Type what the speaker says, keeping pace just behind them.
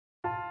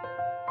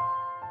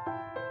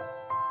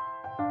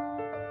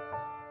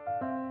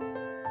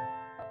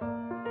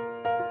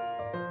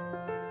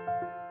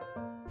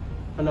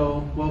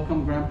Hello,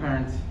 welcome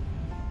grandparents.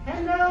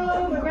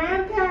 Hello,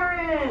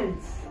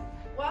 grandparents!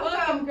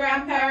 Welcome,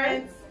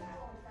 grandparents!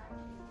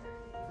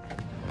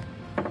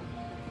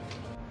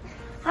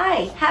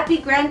 Hi, happy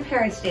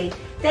Grandparents' Day.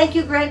 Thank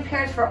you,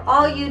 grandparents, for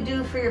all you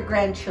do for your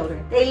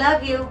grandchildren. They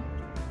love you.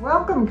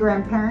 Welcome,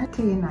 grandparent,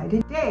 to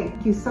United Day.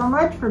 Thank you so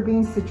much for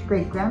being such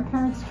great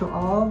grandparents to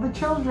all the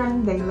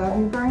children. They love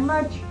you very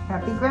much.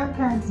 Happy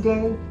Grandparents'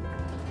 Day.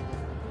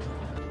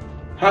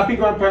 Happy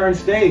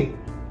Grandparents' Day.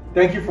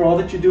 Thank you for all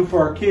that you do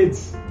for our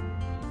kids.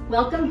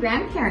 Welcome,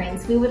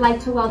 grandparents. We would like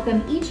to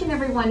welcome each and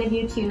every one of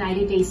you to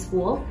United Day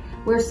School.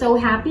 We're so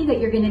happy that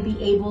you're going to be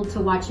able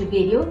to watch a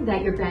video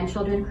that your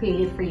grandchildren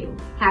created for you.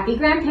 Happy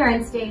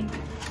Grandparents' Day.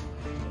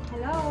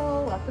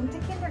 Hello, welcome to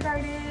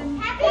kindergarten.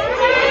 Happy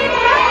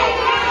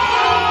Grandparents' Day!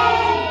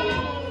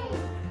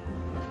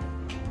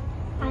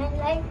 I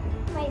like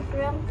my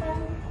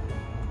grandparents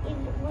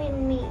with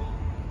me.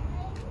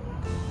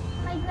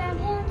 My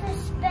grandparents are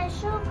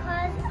special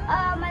because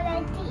I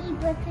like to eat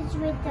breakfast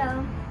with them.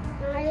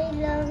 I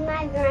love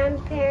my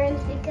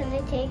grandparents because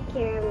they take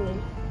care of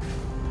me.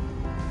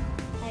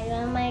 I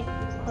love my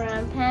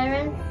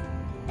grandparents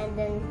and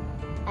then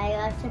I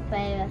love to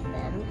play with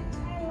them.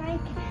 I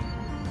like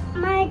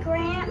my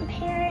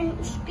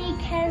grandparents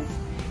because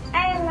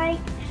I like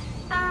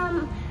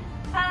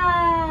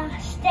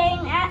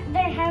staying at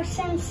their house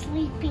and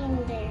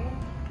sleeping there.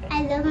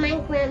 I love my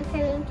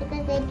grandparents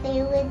because I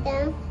play with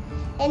them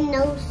and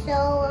also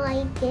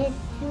I get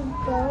to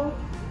go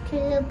to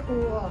the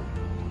pool.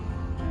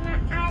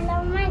 I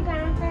love my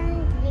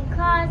grandparents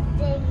because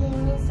they give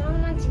me so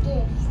much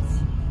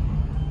gifts.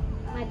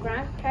 My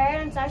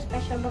grandparents are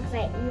special because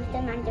I eat with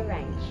them at the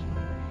ranch.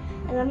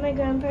 I love my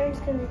grandparents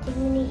because they take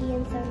me to eat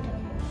in San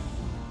Antonio.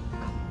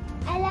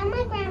 I love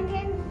my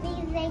grandparents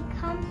because they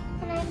come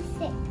when I'm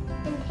sick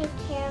and take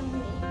care of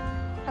me.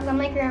 I love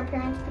my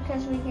grandparents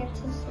because we get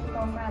to sleep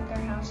over at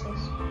their houses.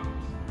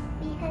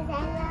 Because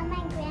I love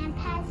my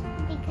grandpas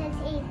because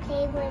they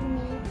play with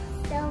me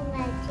so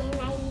much and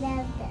I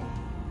love them.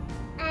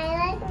 I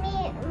like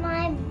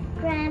my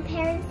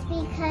grandparents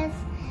because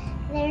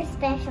they're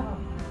special.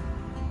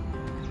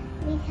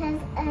 Because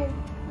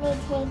they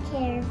take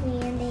care of me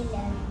and they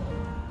love me.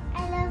 I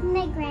love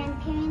my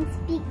grandparents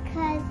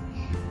because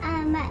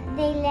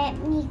they let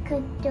me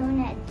cook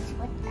donuts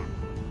with them.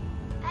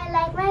 I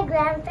like my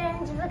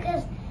grandparents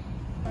because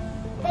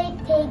they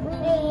take me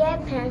to eat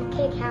at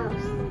Pancake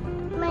House.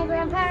 My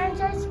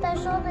grandparents are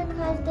special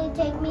because they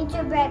take me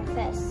to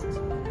breakfast. My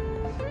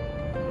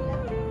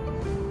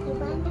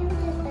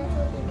grandparents are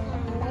special because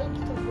I like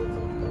to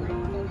visit them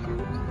at their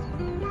house.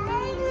 I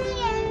like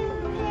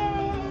my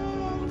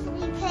grandparents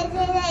because I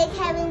like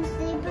having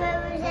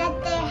sleepovers at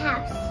their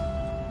house.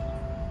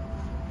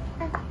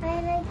 I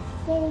like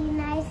getting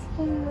ice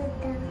cream with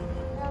them.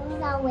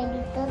 Los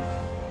abuelitos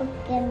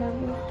porque me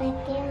gusta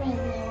que me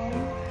lleven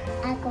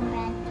a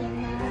comer aquí en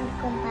la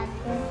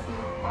compartecita.